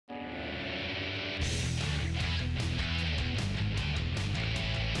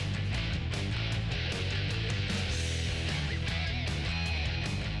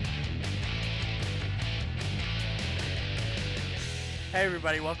Hey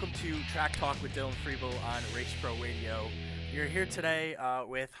everybody, welcome to Track Talk with Dylan Freeble on Race Pro Radio. You're here today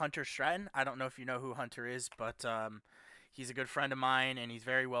with Hunter Stratton. I don't know if you know who Hunter is, but he's a good friend of mine and he's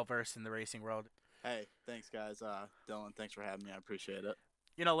very well versed in the racing world. Hey, thanks guys. Dylan, thanks for having me. I appreciate it.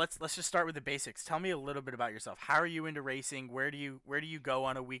 Let's just start with the basics. Tell me a little bit about yourself. How are you into racing? Where do you go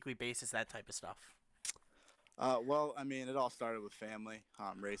on a weekly basis? That type of stuff. Well, I mean, it all started with family.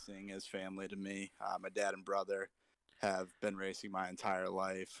 Racing is family to me. My dad and brother have been racing my entire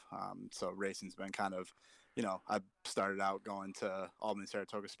life. So racing's been kind of, I started out going to Albany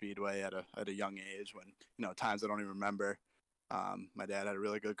Saratoga Speedway at a young age when times I don't even remember. My dad had a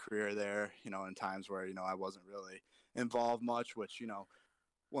really good career there. In times where I wasn't really involved much, which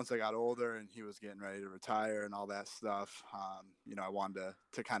once I got older and he was getting ready to retire and all that stuff, I wanted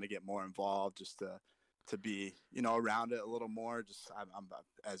to kind of get more involved just to be, around it a little more. Just I'm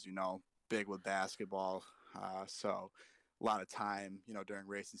as you know, big with basketball. So a lot of time, during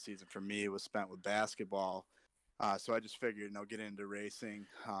racing season for me was spent with basketball. So I just figured, getting into racing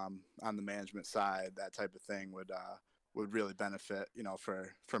on the management side, that type of thing would really benefit,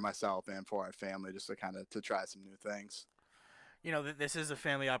 for myself and for our family, just to kind of to try some new things. This is a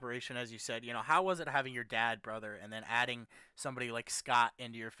family operation, as you said. How was it having your dad, brother, and then adding somebody like Scott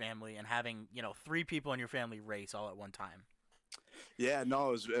into your family and having three people in your family race all at one time? Yeah,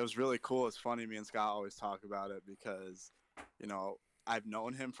 no, it was really cool. It's funny, me and Scott always talk about it because, you know, I've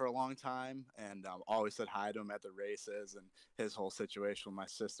known him for a long time and always said hi to him at the races. And his whole situation with my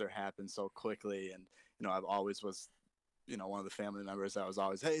sister happened so quickly. And I've always was, one of the family members that was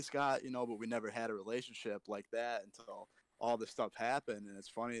always, hey Scott, but we never had a relationship like that until all this stuff happened. And it's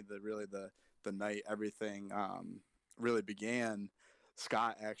funny that really the night everything really began.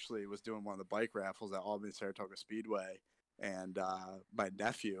 Scott actually was doing one of the bike raffles at Albany Saratoga Speedway, and my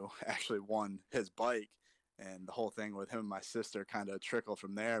nephew actually won his bike, and the whole thing with him and my sister kind of trickled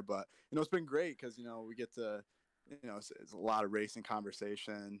from there. But it's been great because we get to it's a lot of racing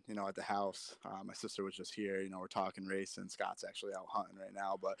conversation, at the house. My sister was just here, we're talking racing. Scott's actually out hunting right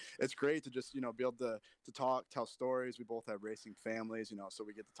now, but it's great to just, be able to talk, tell stories. We both have racing families, so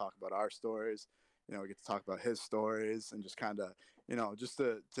we get to talk about our stories. We get to talk about his stories and just kind of, just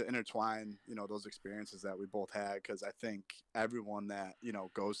to intertwine, those experiences that we both had. Because I think everyone that,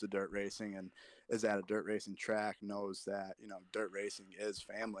 goes to dirt racing and is at a dirt racing track knows that, dirt racing is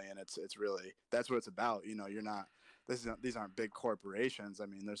family, and it's really, that's what it's about. You're not, these aren't big corporations. I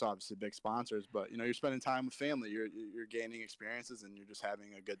mean, there's obviously big sponsors, but you're spending time with family. You're gaining experiences, and you're just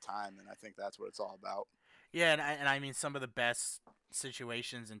having a good time. And I think that's what it's all about. Yeah, and I mean some of the best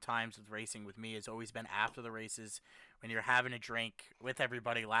situations and times with racing with me has always been after the races when you're having a drink with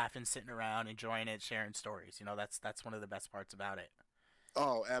everybody, laughing, sitting around, enjoying it, sharing stories. That's one of the best parts about it.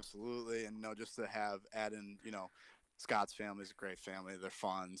 Oh, absolutely. And just to have add in, Scott's family is a great family. They're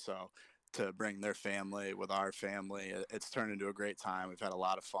fun. So to bring their family with our family, it's turned into a great time. We've had a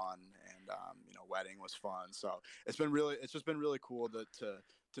lot of fun, and wedding was fun. So it's just been really cool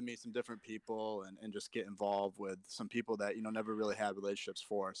to meet some different people, and just get involved with some people that never really had relationships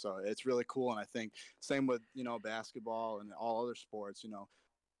for. So it's really cool. And I think same with basketball and all other sports.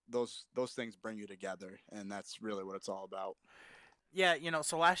 Those things bring you together, and that's really what it's all about. Yeah,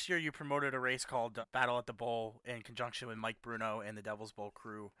 so last year you promoted a race called Battle at the Bowl in conjunction with Mike Bruno and the Devil's Bowl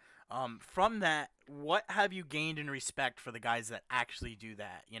crew. From that, what have you gained in respect for the guys that actually do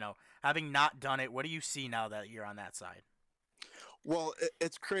that? Having not done it, what do you see now that you're on that side? Well,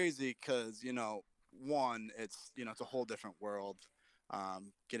 it's crazy because one, it's a whole different world.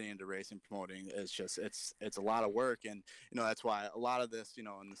 Getting into racing promoting is just it's a lot of work, and that's why a lot of this,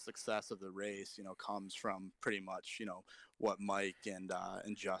 and the success of the race, comes from pretty much what Mike and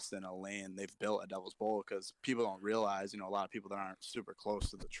Justin Elaine they've built at Devil's Bowl. Because people don't realize, a lot of people that aren't super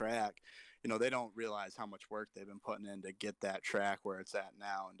close to the track, they don't realize how much work they've been putting in to get that track where it's at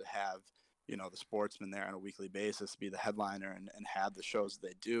now, and to have the sportsman there on a weekly basis, be the headliner, and have the shows that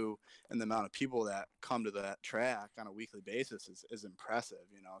they do, and the amount of people that come to that track on a weekly basis is impressive.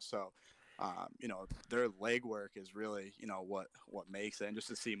 So their legwork is really what makes it. And just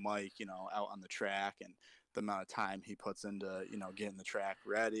to see Mike out on the track, and the amount of time he puts into getting the track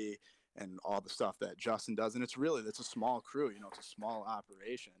ready, and all the stuff that Justin does. And it's a small crew, it's a small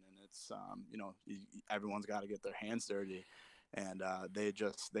operation, and it's everyone's got to get their hands dirty. And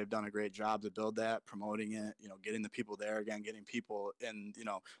they've done a great job to build that, promoting it, getting the people there again, getting people in,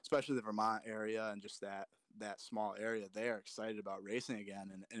 especially the Vermont area, and just that small area there excited about racing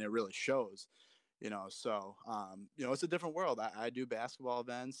again. And it really shows. So it's a different world. I do basketball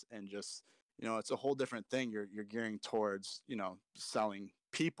events, and just it's a whole different thing. You're gearing towards selling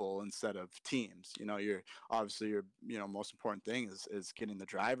people instead of teams. You're obviously your most important thing is getting the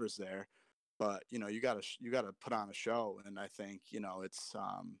drivers there, but you gotta put on a show, and I think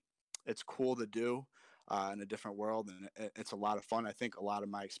it's cool to do in a different world, and it's a lot of fun. I think a lot of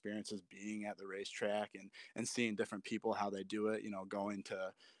my experiences being at the racetrack and seeing different people how they do it. Going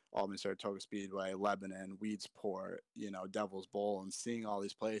to Albany Saratoga Speedway, Lebanon, Weedsport, Devil's Bowl, and seeing all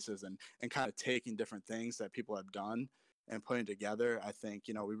these places and kind of taking different things that people have done and putting together. I think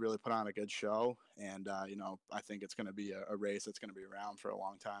we really put on a good show, and I think it's going to be a race that's going to be around for a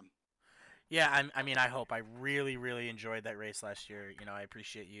long time. Yeah, I mean, I hope. I really, really enjoyed that race last year. I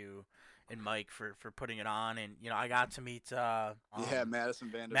appreciate you and Mike for putting it on, and I got to meet Yeah, Madison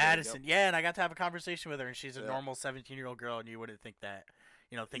Vanderberg. Yep. Madison. Yeah, and I got to have a conversation with her, and she's a Yeah. normal 17-year-old girl, and you wouldn't think that,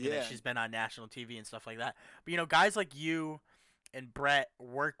 thinking that Yeah. she's been on national TV and stuff like that. But guys like you and Brett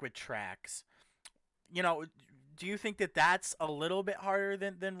work with tracks. you know, do you think that that's a little bit harder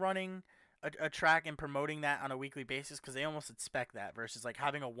than running a track and promoting that on a weekly basis? Because they almost expect that versus like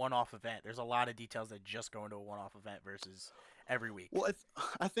having a one-off event. There's a lot of details that just go into a one-off event versus every week. Well,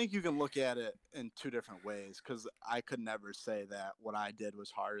 I think you can look at it in two different ways because I could never say that what I did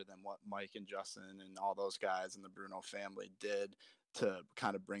was harder than what Mike and Justin and all those guys and the Bruno family did to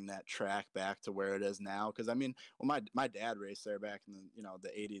kind of bring that track back to where it is now. Because I mean, well, my dad raced there back in the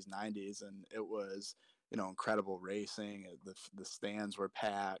 80s, 90s, and it was incredible racing. The stands were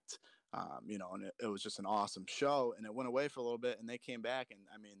packed. And it was just an awesome show. And it went away for a little bit, and they came back, and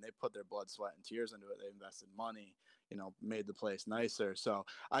I mean, they put their blood, sweat, and tears into it. They invested money, made the place nicer. So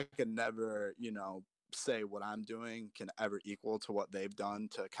I could never, say what I'm doing can ever equal to what they've done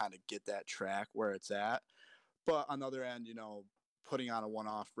to kind of get that track where it's at. But on the other end, putting on a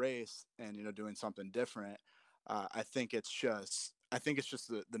one-off race and doing something different, I think it's just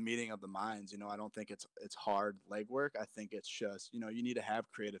the meeting of the minds. I don't think it's hard legwork. I think it's just you need to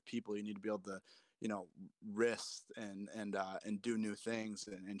have creative people. You need to be able to risk and do new things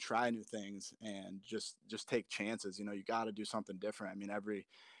and try new things and just take chances. You got to do something different. I mean, every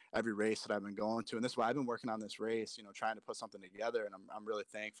race that I've been going to, and this is why I've been working on this race, trying to put something together. And I'm really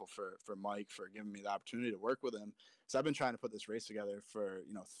thankful for Mike for giving me the opportunity to work with him. So I've been trying to put this race together for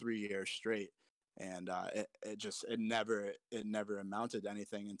 3 years straight, and it never amounted to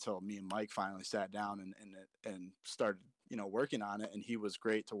anything until me and Mike finally sat down and started working on it. And he was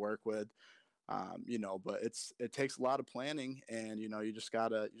great to work with. But it takes a lot of planning, and you just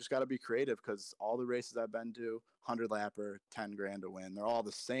gotta be creative because all the races I've been to, 100 lapper, 10 grand to win, they're all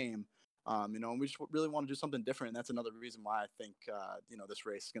the same. And we just really want to do something different. And that's another reason why I think this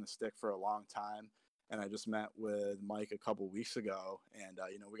race is going to stick for a long time. And I just met with Mike a couple weeks ago, and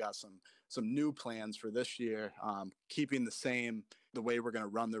we got some new plans for this year, keeping the way we're going to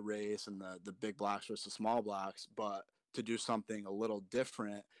run the race and the big blocks versus the small blocks, but to do something a little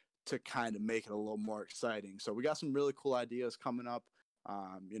different to kind of make it a little more exciting. So we got some really cool ideas coming up.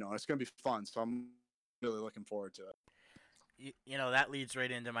 It's going to be fun. So I'm really looking forward to it. That leads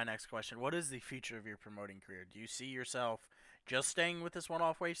right into my next question. What is the future of your promoting career? Do you see yourself just staying with this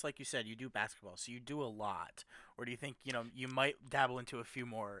one-off race? Like you said, you do basketball, so you do a lot. Or do you think, you might dabble into a few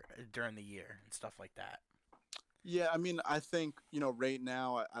more during the year and stuff like that? Yeah, I mean, I think, right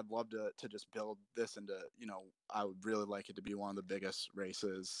now I'd love to just build this into, I would really like it to be one of the biggest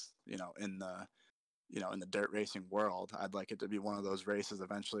races, in the dirt racing world. I'd like it to be one of those races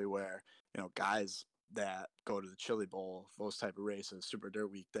eventually where, guys that go to the Chili Bowl, those type of races, Super Dirt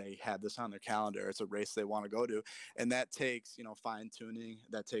Week, they have this on their calendar. It's a race they want to go to. And that takes, fine tuning.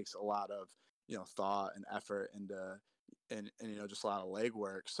 That takes a lot of, thought and effort and just a lot of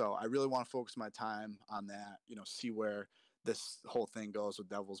legwork. So I really want to focus my time on that, see where this whole thing goes with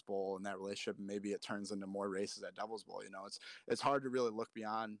Devil's Bowl and that relationship, and maybe it turns into more races at Devil's Bowl. It's hard to really look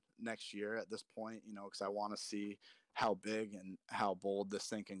beyond next year at this point, because I want to see how big and how bold this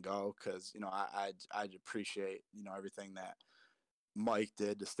thing can go. Because I'd appreciate everything that Mike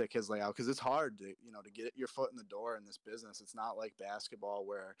did to stick his leg out, because it's hard to get your foot in the door in this business. It's not like basketball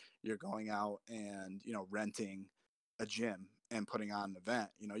where you're going out and renting a gym and putting on an event.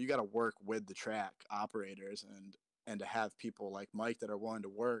 You got to work with the track operators, and to have people like Mike that are willing to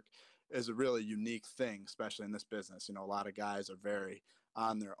work is a really unique thing, especially in this business. A lot of guys are very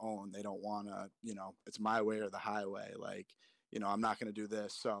on their own. They don't want to, it's my way or the highway. Like, I'm not going to do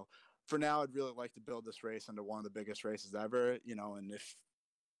this. So for now, I'd really like to build this race into one of the biggest races ever, and if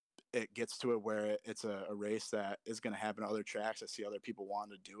it gets to it where it's a race that is going to happen on other tracks, I see other people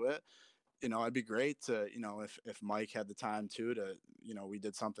wanting to do it. It'd be great to, if Mike had the time too, to, we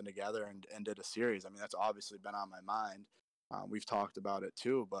did something together and did a series. I mean, that's obviously been on my mind. We've talked about it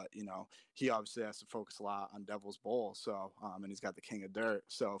too, but he obviously has to focus a lot on Devil's Bowl. So, and he's got the King of Dirt.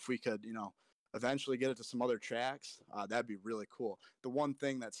 So if we could, eventually get it to some other tracks, that'd be really cool. The one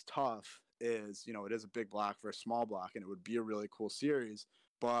thing that's tough is, it is a big block for a small block, and it would be a really cool series.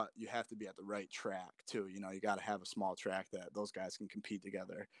 But you have to be at the right track too. You got to have a small track that those guys can compete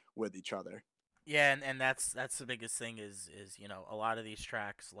together with each other. Yeah, and that's the biggest thing is a lot of these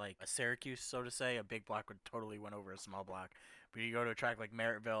tracks like a Syracuse, so to say, a big block would totally win over a small block. But you go to a track like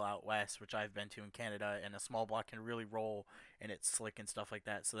Merrittville out west, which I've been to in Canada, and a small block can really roll and it's slick and stuff like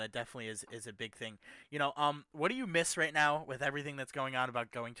that. So that definitely is a big thing. What do you miss right now with everything that's going on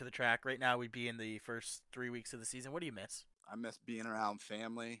about going to the track? Right now we'd be in the first 3 weeks of the season. What do you miss? I miss being around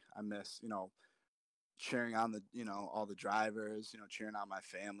family. I miss, cheering on the all the drivers, cheering on my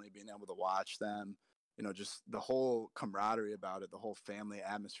family, being able to watch them, just the whole camaraderie about it, the whole family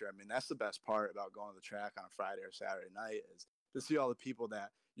atmosphere. I mean, that's the best part about going to the track on a Friday or Saturday night, is to see all the people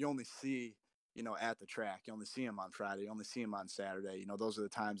that you only see at the track. You only see them on Friday, you only see them on Saturday. Those are the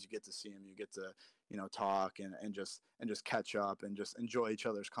times you get to see them, you get to talk and just catch up and just enjoy each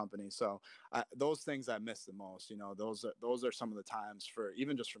other's company. So those things I miss the most. Those are some of the times, for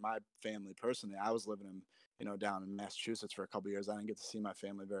even just for my family personally. I was living in down in Massachusetts for a couple of years. I didn't get to see my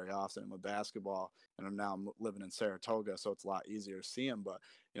family very often with basketball, and I'm living in Saratoga, so it's a lot easier to see them. But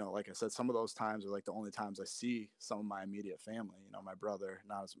like I said, some of those times are like the only times I see some of my immediate family. My brother,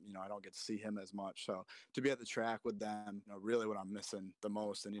 not as I don't get to see him as much. So to be at the track with them, really what I'm missing the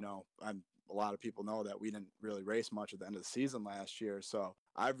most. And I'm a lot of people know that we didn't really race much at the end of the season last year, so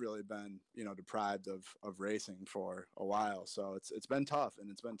I've really been deprived of racing for a while. So it's been tough,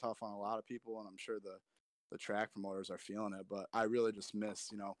 and it's been tough on a lot of people, and I'm sure the track promoters are feeling it. But I really just miss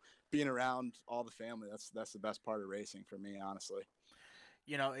being around all the family. That's the best part of racing for me, honestly.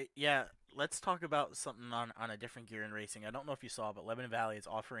 Yeah, let's talk about something on a different gear in racing. I don't know if you saw, but Lebanon Valley is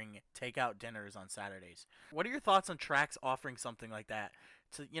offering takeout dinners on Saturdays. What are your thoughts on tracks offering something like that?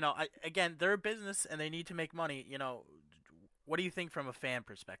 Again, they're a business and they need to make money. What do you think from a fan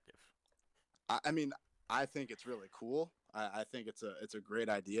perspective? I mean, I think it's really cool. I think it's a great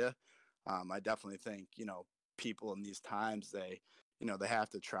idea. I definitely think people in these times, they have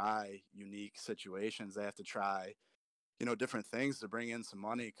to try unique situations. They have to try different things to bring in some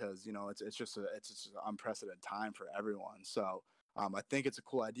money, because it's just an unprecedented time for everyone. So I think it's a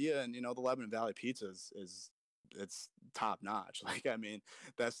cool idea. And the Lebanon Valley pizza is it's top notch. Like, I mean,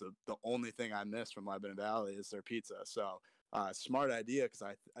 that's the only thing I miss from Lebanon Valley is their pizza. So smart idea, because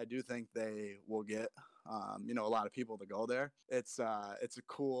I do think they will get a lot of people to go there. It's a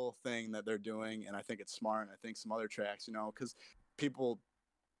cool thing that they're doing, and I think it's smart. And I think some other tracks, because people,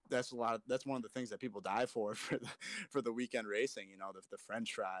 that's one of the things that people die for the weekend racing. The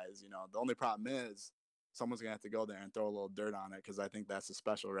French fries. The only problem is someone's gonna have to go there and throw a little dirt on it, because I think that's a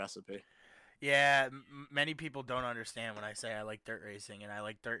special recipe. Yeah, many people don't understand when I say I like dirt racing and I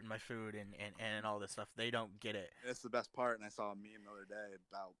like dirt in my food and all this stuff. They don't get it. It's the best part. And I saw a meme the other day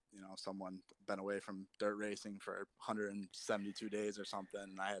about someone been away from dirt racing for 172 days or something,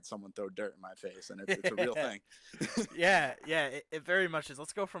 and I had someone throw dirt in my face, and it's a real thing. Yeah, it very much is.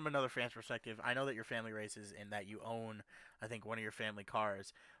 Let's go from another fan's perspective. I know that your family races and that you own, I think, one of your family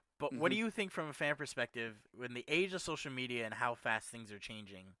cars. But what Hmm. do you think from a fan perspective, in the age of social media and how fast things are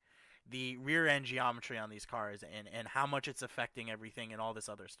changing, the rear end geometry on these cars and how much it's affecting everything and all this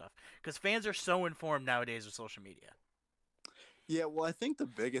other stuff? Because fans are so informed nowadays with social media. Yeah, well, I think the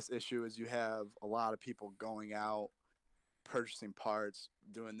biggest issue is you have a lot of people going out, purchasing parts,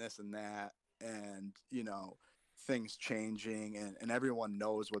 doing this and that, and things changing, and everyone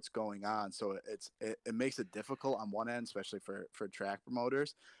knows what's going on. So it makes it difficult on one end, especially for track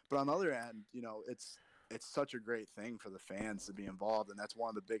promoters. But on the other end, it's such a great thing for the fans to be involved, and that's one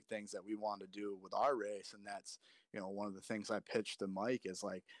of the big things that we want to do with our race. And that's one of the things I pitched to Mike is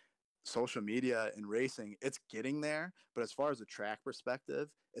like, social media and racing, it's getting there, but as far as a track perspective,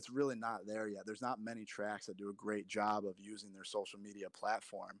 it's really not there yet. There's not many tracks that do a great job of using their social media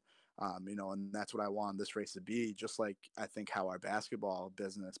platform. And that's what I want this race to be. Just like I think how our basketball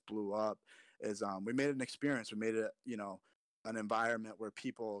business blew up is, we made it an experience. We made it, an environment where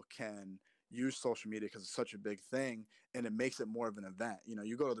people can use social media, because it's such a big thing, and it makes it more of an event.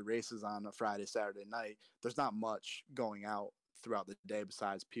 You go to the races on a Friday, Saturday night, there's not much going out throughout the day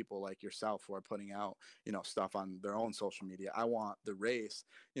besides people like yourself who are putting out stuff on their own social media. I want the race,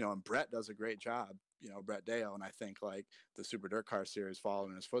 and Brett does a great job, Brett Dale, and I think like the Super Dirt Car Series followed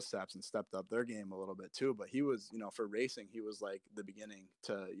in his footsteps and stepped up their game a little bit too. But he was, for racing, he was like the beginning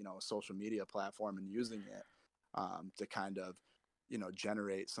to a social media platform and using it to kind of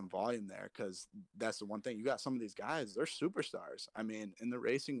generate some volume there, because that's the one thing. You got some of these guys, they're superstars. I mean, in the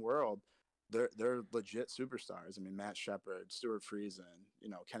racing world, they're legit superstars. I mean, Matt Shepard, Stuart Friesen,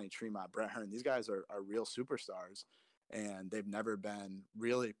 Kenny Tremont, Brett Hearn. These guys are real superstars, and they've never been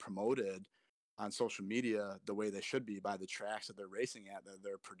really promoted on social media the way they should be by the tracks that they're racing at, that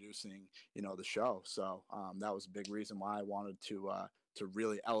they're producing, the show. So that was a big reason why I wanted to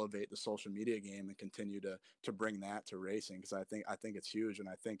really elevate the social media game and continue to bring that to racing, because I think it's huge, and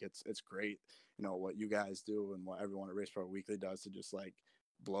I think it's great, what you guys do and what everyone at Race Pro Weekly does to just like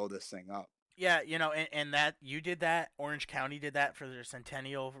blow this thing up. Yeah, and that you did that. Orange County did that for their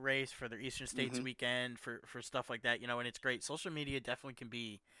Centennial race, for their Eastern States Hmm. weekend, for stuff like that. And it's great. Social media definitely can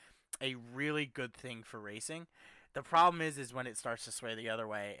be a really good thing for racing. The problem is when it starts to sway the other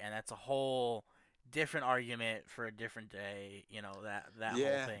way, and that's a whole different argument for a different day. That whole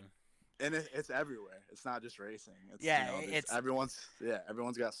Yeah, thing. and it's everywhere. It's not just racing. It's Yeah, there's it's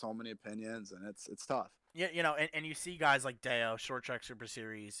everyone's got so many opinions, and it's tough. yeah, and you see guys like Deo, Short Track Super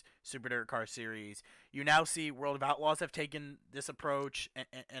Series, Super Dirt Car Series. You now see World of Outlaws have taken this approach,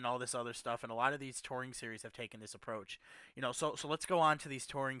 and all this other stuff, and a lot of these touring series have taken this approach. So let's go on to these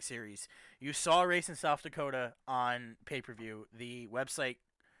touring series. You saw a race in South Dakota on pay per view. The website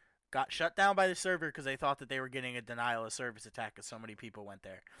got shut down by the server because they thought that they were getting a denial of service attack because so many people went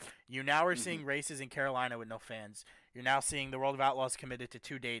there. You now are Hmm. seeing races in Carolina with no fans. You're now seeing the World of Outlaws committed to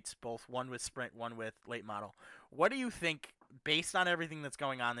 2 dates, both one with sprint, one with late model. What do you think, based on everything that's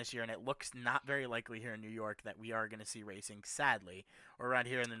going on this year, and it looks not very likely here in New York that we are going to see racing, sadly, or around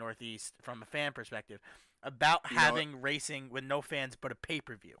here in the Northeast from a fan perspective, about You know, having racing with no fans but a pay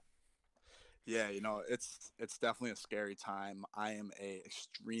per view? yeah, it's definitely a scary time. I am a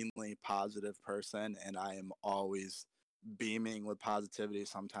extremely positive person, and I am always beaming with positivity.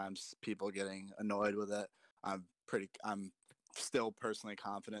 Sometimes people getting annoyed with it. I'm still personally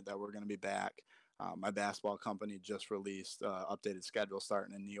confident that we're going to be back. My basketball company just released updated schedule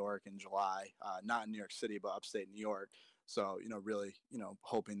starting in New York in July, not in New York City, but upstate New York. So really,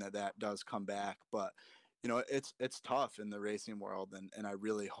 hoping that that does come back. But it's tough in the racing world, and I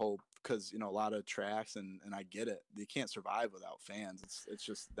really hope, because a lot of tracks, and I get it, you can't survive without fans. It's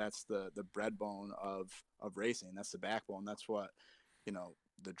just that's the bread bone of racing. That's the backbone. That's what you know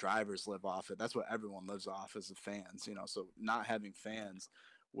the drivers live off it. That's what everyone lives off, as the fans. So not having fans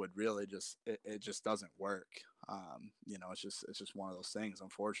would really just it just doesn't work. It's just one of those things,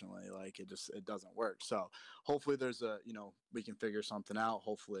 unfortunately. Like it doesn't work. So hopefully there's we can figure something out.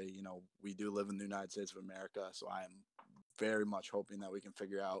 Hopefully we do live in the United States of America, so I am very much hoping that we can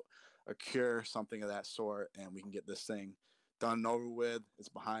figure out a cure, something of that sort, and we can get this thing done and over with. It's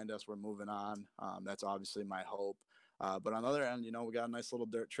behind us. We're moving on. That's obviously my hope. But on the other end, we got a nice little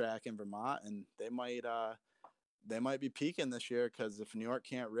dirt track in Vermont, and they might be peaking this year, because if New York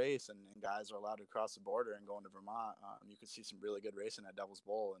can't race, and guys are allowed to cross the border and go into Vermont, you could see some really good racing at Devil's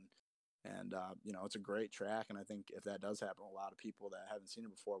Bowl, and it's a great track. And I think if that does happen, a lot of people that haven't seen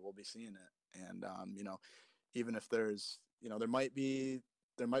it before will be seeing it. And even if there might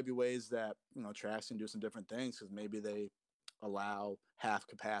be ways that tracks can do some different things, because maybe they allow half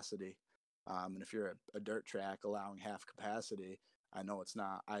capacity. And if you're a dirt track allowing half capacity, I know it's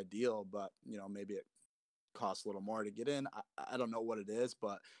not ideal, but maybe it costs a little more to get in. I don't know what it is,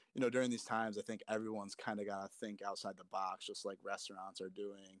 but during these times, I think everyone's kind of got to think outside the box, just like restaurants are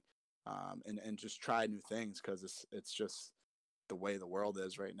doing, and just try new things, because it's just the way the world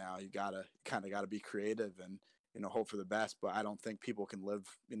is right now. You gotta be creative, and hope for the best. But I don't think people can live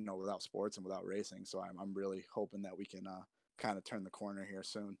without sports and without racing. So I'm really hoping that we can kind of turn the corner here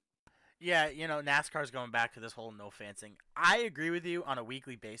soon. Yeah, NASCAR's going back to this whole no fans thing. I agree with you on a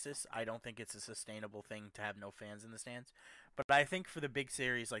weekly basis. I don't think it's a sustainable thing to have no fans in the stands. But I think for the big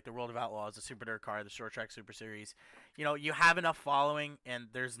series like the World of Outlaws, the Super Dirt Car, the Short Track Super Series, you have enough following and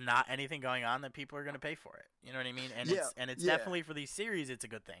there's not anything going on that people are going to pay for it. You know what I mean? And Yeah, it's yeah. definitely for these series it's a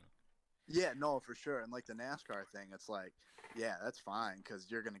good thing. Yeah, no, for sure. And like the NASCAR thing, it's like, yeah, that's fine, because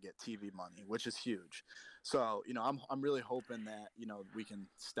you're going to get TV money, which is huge. So, I'm really hoping that, we can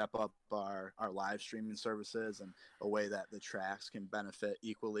step up our live streaming services in a way that the tracks can benefit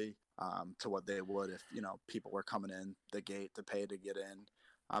equally, to what they would if, people were coming in the gate to pay to get in,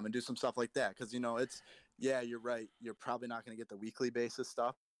 and do some stuff like that. Because, yeah, you're right. You're probably not going to get the weekly basis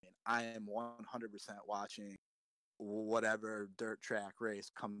stuff. I am 100% watching whatever dirt track race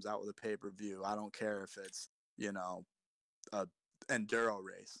comes out with a pay per view. I don't care if it's a enduro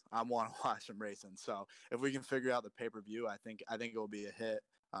race. I want to watch them racing. So if we can figure out the pay per view, I think it will be a hit.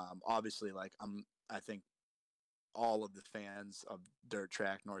 Obviously, like I think all of the fans of dirt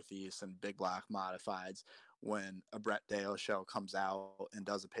track Northeast and big block modifieds when a Brett Dale show comes out and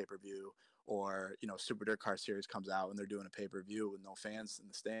does a pay per view, or Super Dirt Car Series comes out and they're doing a pay per view with no fans in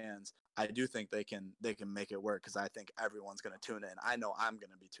the stands. I do think they can make it work because I think everyone's going to tune in. I know I'm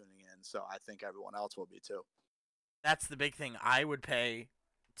going to be tuning in, so I think everyone else will be too. That's the big thing. I would pay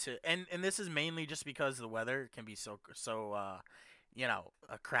to, and this is mainly just because the weather can be a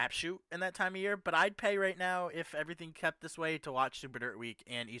crapshoot in that time of year. But I'd pay right now if everything kept this way to watch Super Dirt Week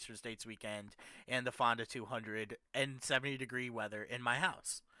and Eastern States Weekend and the Fonda 200 and 70-degree weather in my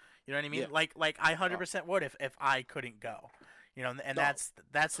house. You know what I mean? Yeah. Like I Oh, 100% would if I couldn't go. And no, that's the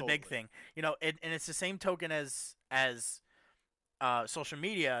big totally. thing. And it's the same token as social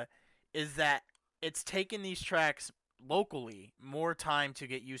media, is that it's taken these tracks locally more time to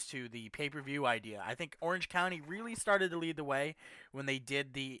get used to the pay-per-view idea. I think Orange County really started to lead the way when they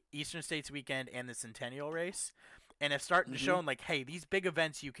did the Eastern States Weekend and the Centennial Race, and it's starting to Hmm. show like, hey, these big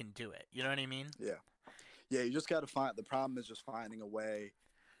events you can do it. You know what I mean? Yeah. Yeah, you just got to find the problem is just finding a way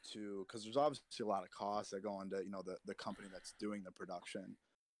to, because there's obviously a lot of costs that go into the company that's doing the production.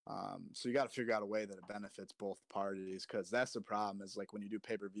 So you got to figure out a way that it benefits both parties, because that's the problem is like when you do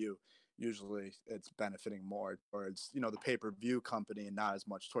pay per view, usually it's benefiting more towards the pay per view company and not as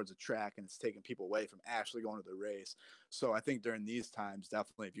much towards the track, and it's taking people away from actually going to the race. So I think during these times,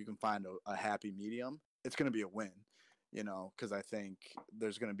 definitely if you can find a happy medium, it's going to be a win. Because I think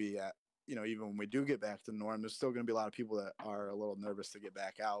there's going to be even when we do get back to the norm, there's still going to be a lot of people that are a little nervous to get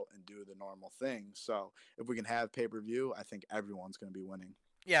back out and do the normal thing. So if we can have pay per view, I think everyone's going to be winning.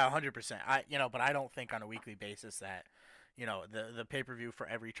 Yeah, 100%. But I don't think on a weekly basis that the pay-per-view for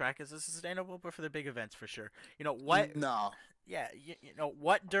every track is sustainable, but for the big events for sure. You know what No, Yeah,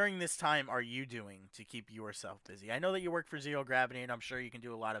 what during this time are you doing to keep yourself busy? I know that you work for Zero Gravity, and I'm sure you can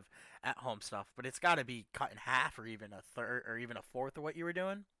do a lot of at-home stuff, but it's got to be cut in half, or even a third, or even a fourth of what you were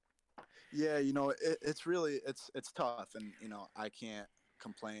doing. yeah, it's really it's tough, and I can't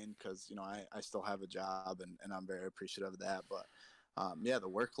complain because I still have a job, and I'm very appreciative of that. But yeah, the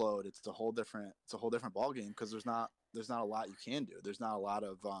workload, it's a whole different ball game because there's not a lot you can do. There's not a lot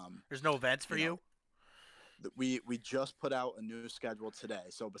of There's no events for you know you. we just put out a new schedule today.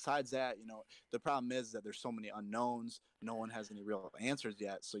 So besides that, the problem is that there's so many unknowns. No one has any real answers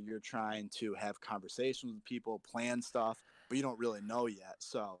yet. So you're trying to have conversations with people, plan stuff, but you don't really know yet.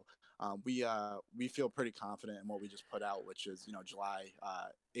 So we feel pretty confident in what we just put out, which is July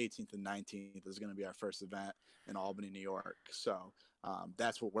 18th and 19th is going to be our first event in Albany, New York. So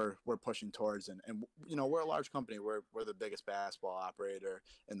that's what we're pushing towards, and we're a large company. We're the biggest basketball operator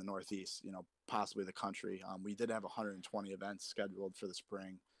in the Northeast, possibly the country. We did have 120 events scheduled for the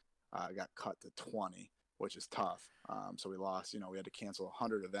spring. Got cut to 20, which is tough. So we lost. We had to cancel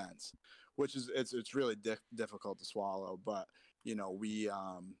 100 events, which is it's really difficult to swallow. But we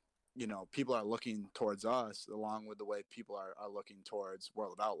people are looking towards us, along with the way people are looking towards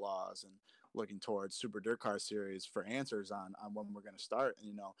World of Outlaws and looking towards Super Dirt Car Series for answers on when we're going to start.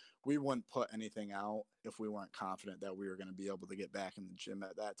 And we wouldn't put anything out if we weren't confident that we were going to be able to get back in the gym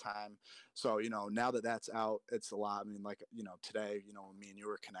at that time. So now that that's out, it's a lot. I mean, like today, me and you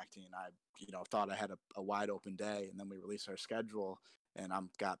were connecting, and I thought I had a wide open day, and then we released our schedule, and I'm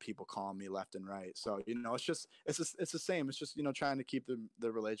got people calling me left and right. So it's the same. It's just trying to keep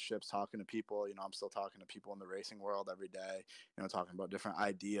the relationships, talking to people. I'm still talking to people in the racing world every day. Talking about different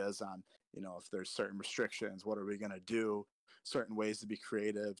ideas on if there's certain restrictions, what are we going to do? Certain ways to be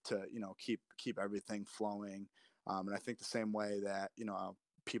creative to keep everything flowing. And I think the same way that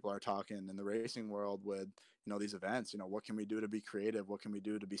people are talking in the racing world with these events, what can we do to be creative, what can we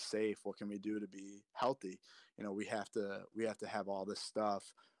do to be safe, what can we do to be healthy. We have to have all this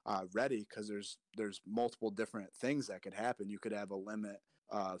stuff ready, because there's multiple different things that could happen. You could have a limit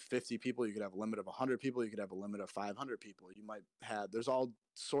of 50 people, you could have a limit of 100 people, you could have a limit of 500 people. You might have There's all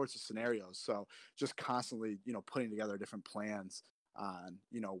sorts of scenarios. So just constantly putting together different plans on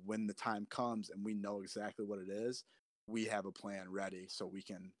when the time comes and we know exactly what it is, we have a plan ready so we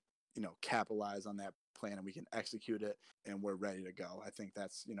can capitalize on that plan and we can execute it, and we're ready to go. I think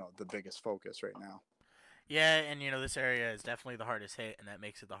that's the biggest focus right now. Yeah, and this area is definitely the hardest hit, and that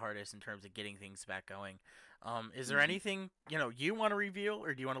makes it the hardest in terms of getting things back going. Is there Hmm. anything you want to reveal,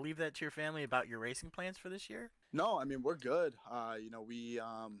 or do you want to leave that to your family about your racing plans for this year? No, I mean we're good. We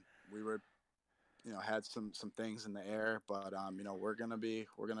were had some things in the air, but we're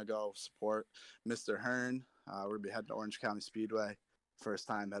gonna go support Mr. Hearn. We're gonna be heading to Orange County Speedway, first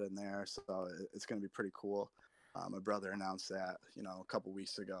time heading there, so it's gonna be pretty cool. My brother announced that a couple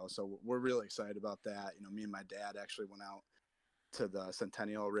weeks ago, so we're really excited about that. Me and my dad actually went out to the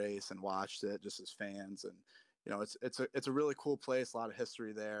Centennial race and watched it just as fans, and it's a really cool place, a lot of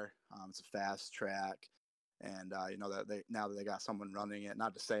history there. It's a fast track, And that they now that they got someone running it,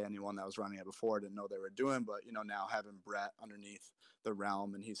 not to say anyone that was running it before didn't know they were doing, but now having Brett underneath the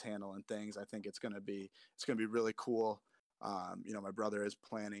realm and he's handling things, I think it's gonna be really cool. My brother is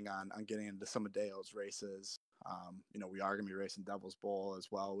planning on getting into some of Dale's races. We are gonna be racing Devil's Bowl as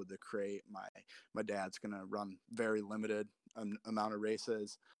well with the crate. My dad's gonna run very limited amount of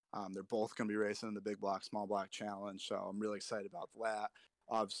races. They're both gonna be racing in the Big Block Small Block Challenge, so I'm really excited about that.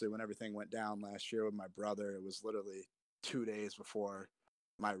 Obviously, when everything went down last year with my brother, it was literally 2 days before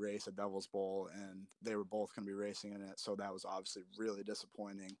my race at Devil's Bowl, and they were both going to be racing in it. So that was obviously really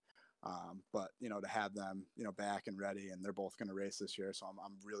disappointing. But to have them back and ready, and they're both going to race this year, so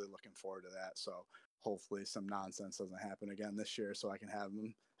I'm really looking forward to that. So hopefully some nonsense doesn't happen again this year, so I can have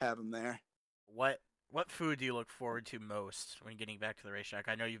them there. What food do you look forward to most when getting back to the racetrack?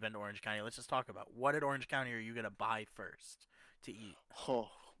 I know you've been to Orange County. Let's just talk about what at Orange County are you gonna buy first to eat? Oh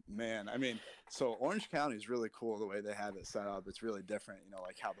man, I mean, so Orange County is really cool the way they have it set up. It's really different,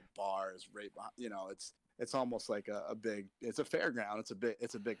 like how the bar is right behind. It's almost like a big. It's a fairground.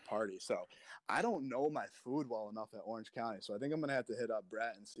 It's a big party. So I don't know my food well enough at Orange County, so I think I'm gonna have to hit up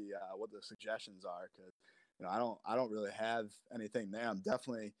Brett and see what the suggestions are because I don't really have anything there. I'm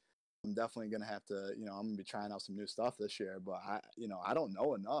definitely gonna have to. I'm gonna be trying out some new stuff this year, but I don't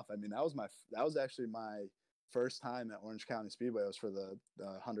know enough. I mean, that was actually my first time at Orange County Speedway. It was for the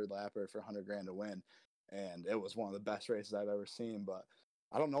 100 lapper for 100 grand to win, and it was one of the best races I've ever seen. But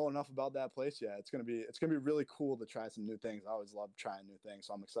I don't know enough about that place yet. It's gonna be really cool to try some new things. I always love trying new things,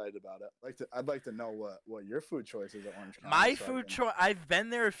 so I'm excited about it. I'd like to know what your food choice is at Orange County. My food choice. I've been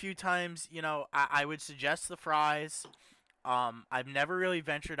there a few times. I would suggest the fries. I've never really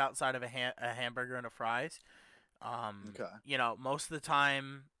ventured outside of a hamburger and a fries. Okay. Most of the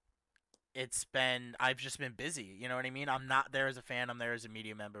time I've just been busy. You know what I mean? I'm not there as a fan. I'm there as a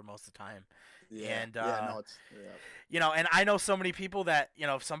media member most of the time. Yeah. And Yeah. No. It's yeah. and I know so many people that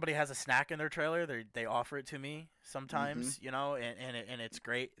if somebody has a snack in their trailer, they offer it to me Mhm. sometimes. And it's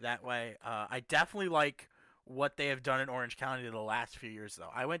great that way. I definitely like what they have done in Orange County the last few years,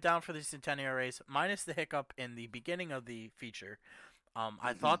 though. I went down for the Centennial race, minus the hiccup in the beginning of the feature.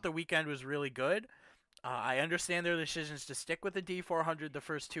 I thought Mhm. the weekend was really good. I understand their decisions to stick with the D400 the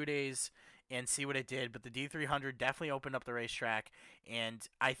first 2 days and see what it did, but the D300 definitely opened up the racetrack, and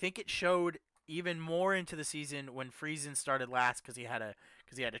I think it showed even more into the season when Friesen started last because he had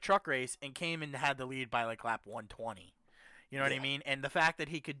a truck race and came and had the lead by like lap 120. You know what I Yeah. mean? And the fact that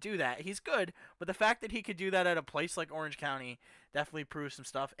he could do that, he's good, but the fact that he could do that at a place like Orange County definitely proves some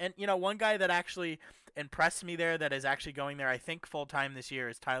stuff. And one guy that actually impressed me there that is actually going there, I think full time this year,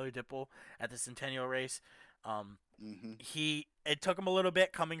 is Tyler Dipple at the Centennial race. Um, Mhm. it took him a little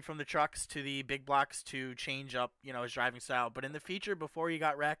bit coming from the trucks to the big blocks to change up, his driving style. But in the feature before he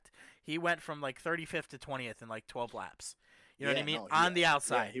got wrecked, he went from like 35th to 20th in like 12 laps. You know what I Yeah. mean? No. On the Yeah.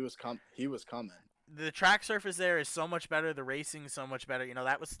 outside, He was coming. the track surface there is so much better. The racing is so much better.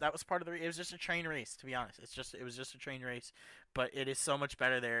 That was part of the. It was just a train race, to be honest. It was just a train race, but it is so much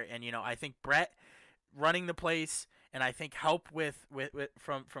better there. And I think Brett running the place, and I think help with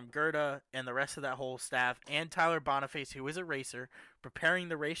from Gerda and the rest of that whole staff, and Tyler Boniface, who is a racer, preparing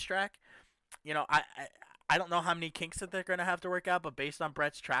the racetrack. I don't know how many kinks that they're going to have to work out, but based on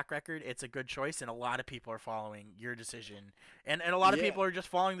Brett's track record, it's a good choice, and a lot of people are following your decision, and a lot of Yeah. people are just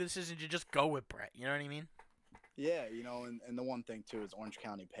following the decision to just go with Brett. You know what I mean? Yeah, and the one thing too is Orange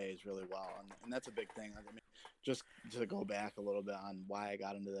County pays really well, and that's a big thing. Like, I mean, just to go back a little bit on why I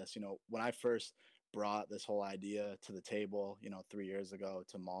got into this, when I first brought this whole idea to the table, 3 years ago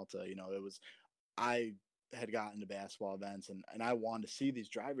to Malta, it was I had gotten to basketball events and I wanted to see these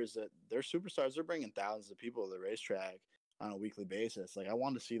drivers that they're superstars. They're bringing thousands of people to the racetrack on a weekly basis. Like I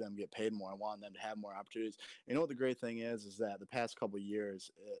wanted to see them get paid more. I wanted them to have more opportunities. What the great thing is that the past couple of years,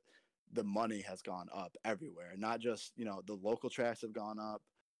 the money has gone up everywhere. Not just the local tracks have gone up,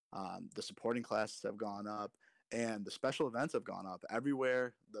 the supporting classes have gone up, and the special events have gone up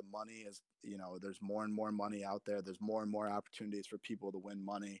everywhere. The money is there's more and more money out there. There's more and more opportunities for people to win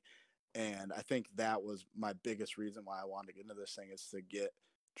money, and I think that was my biggest reason why I wanted to get into this thing is to get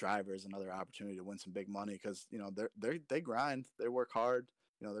drivers another opportunity to win some big money because they grind, they work hard.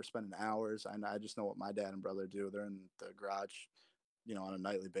 They're spending hours. I just know what my dad and brother do. They're in the garage, on a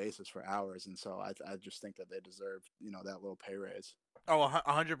nightly basis for hours, and so I just think that they deserve that little pay raise. Oh,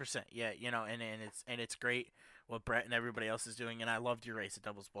 100%. Yeah, and it's great what Brett and everybody else is doing, and I loved your race at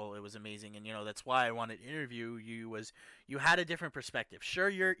Doubles Bowl. It was amazing, and that's why I wanted to interview you. Was you had a different perspective? Sure,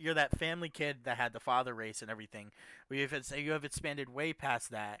 you're that family kid that had the father race and everything, but you have expanded way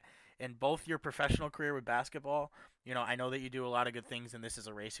past that, in both your professional career with basketball. I know that you do a lot of good things, and this is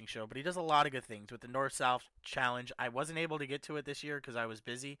a racing show, but he does a lot of good things with the North South Challenge. I wasn't able to get to it this year because I was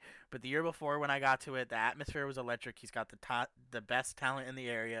busy, but the year before when I got to it, the atmosphere was electric. He's got the best talent in the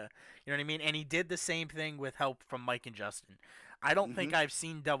area. You know what I mean? And he did the same thing with help from Mike and Justin. I don't think Mhm. I've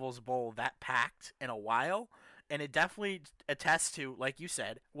seen Devil's Bowl that packed in a while, and it definitely attests to, like you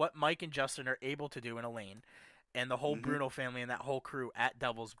said, what Mike and Justin are able to do in a lane, and the whole Mhm. Bruno family and that whole crew at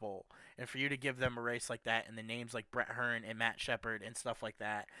Devil's Bowl. And for you to give them a race like that, and the names like Brett Hearn and Matt Shepard and stuff like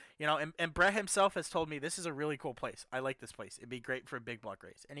that, and Brett himself has told me this is a really cool place. I like this place. It'd be great for a big block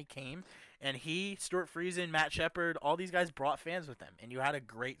race. And he came, and Stuart Friesen, Matt Shepard, all these guys brought fans with them, and you had a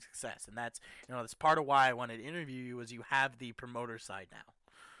great success. And that's part of why I wanted to interview you, was you have the promoter side now.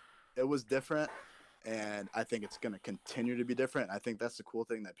 It was different, and I think it's going to continue to be different. I think that's the cool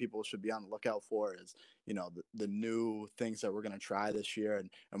thing that people should be on the lookout for is, the new things that we're going to try this year,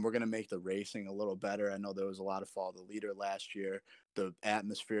 and we're going to make the racing a little better. I know there was a lot of follow the leader last year. The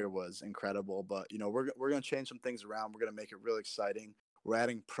atmosphere was incredible, but we're going to change some things around. We're going to make it really exciting. We're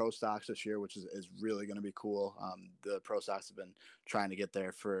adding pro stocks this year, which is really going to be cool. The pro stocks have been trying to get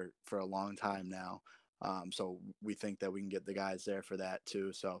there for a long time now. So we think that we can get the guys there for that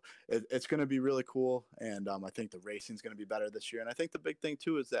too. So it's going to be really cool, and I think the racing's going to be better this year. And I think the big thing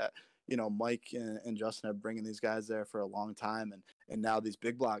too is that Mike and Justin have bringing these guys there for a long time, and now these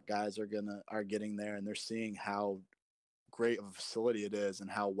big block guys are getting there, and they're seeing how great of a facility it is and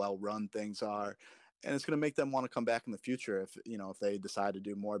how well run things are. And it's going to make them want to come back in the future if they decide to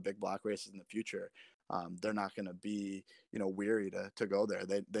do more big block races in the future. They're not going to be weary to go there.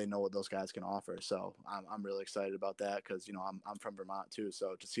 They know what those guys can offer. So I'm really excited about that because I'm from Vermont too.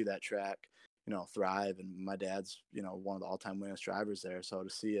 So to see that track thrive, and my dad's one of the all-time winningest drivers there. So to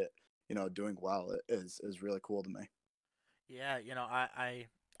see it doing well is really cool to me. Yeah, I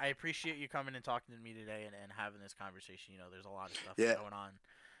appreciate you coming and talking to me today, and having this conversation. There's a lot of stuff Yeah. going on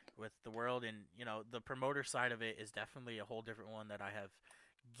with the world, and the promoter side of it is definitely a whole different one that I have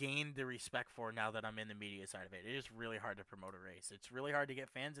gained the respect for now that I'm in the media side of it. It is really hard to promote a race. It's really hard to get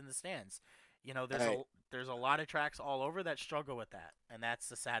fans in the stands. Hey, There's a lot of tracks all over that struggle with that, and that's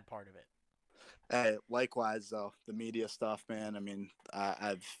the sad part of it. Hey, likewise though, the media stuff, man. I mean,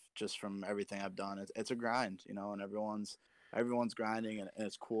 I've just from everything I've done, it's a grind, and everyone's grinding, and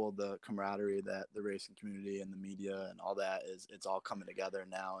it's cool the camaraderie that the racing community and the media and all that it's all coming together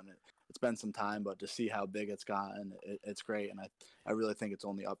now, and it's been some time, but to see how big it's gotten, it's great, and I really think it's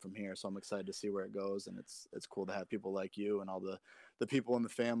only up from here. So I'm excited to see where it goes, and it's cool to have people like you and all the people in the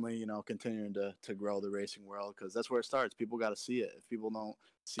family, continuing to grow the racing world because that's where it starts. People got to see it. If people don't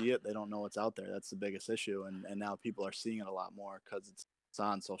see it, they don't know what's out there. That's the biggest issue, and now people are seeing it a lot more because it's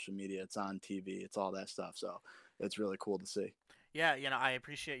on social media, it's on TV, it's all that stuff. So it's really cool to see. Yeah, I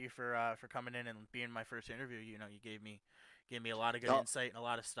appreciate you for coming in and being my first interview. You gave me a lot of good Oh, insight and a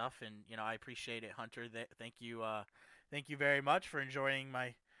lot of stuff, and I appreciate it, Hunter. Thank you very much for enjoying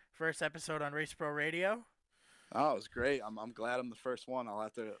my first episode on Race Pro Radio. oh, it was great. I'm glad I'm the first one. I'll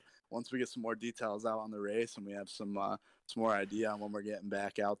have to once we get some more details out on the race and we have some more idea on when we're getting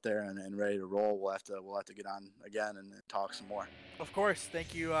back out there and ready to roll. We'll have to get on again and talk some more. Of course,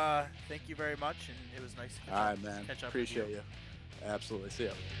 thank you very much, and it was nice to All right, man. catch up with you. Appreciate you. Absolutely. See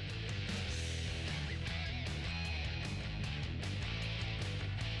ya.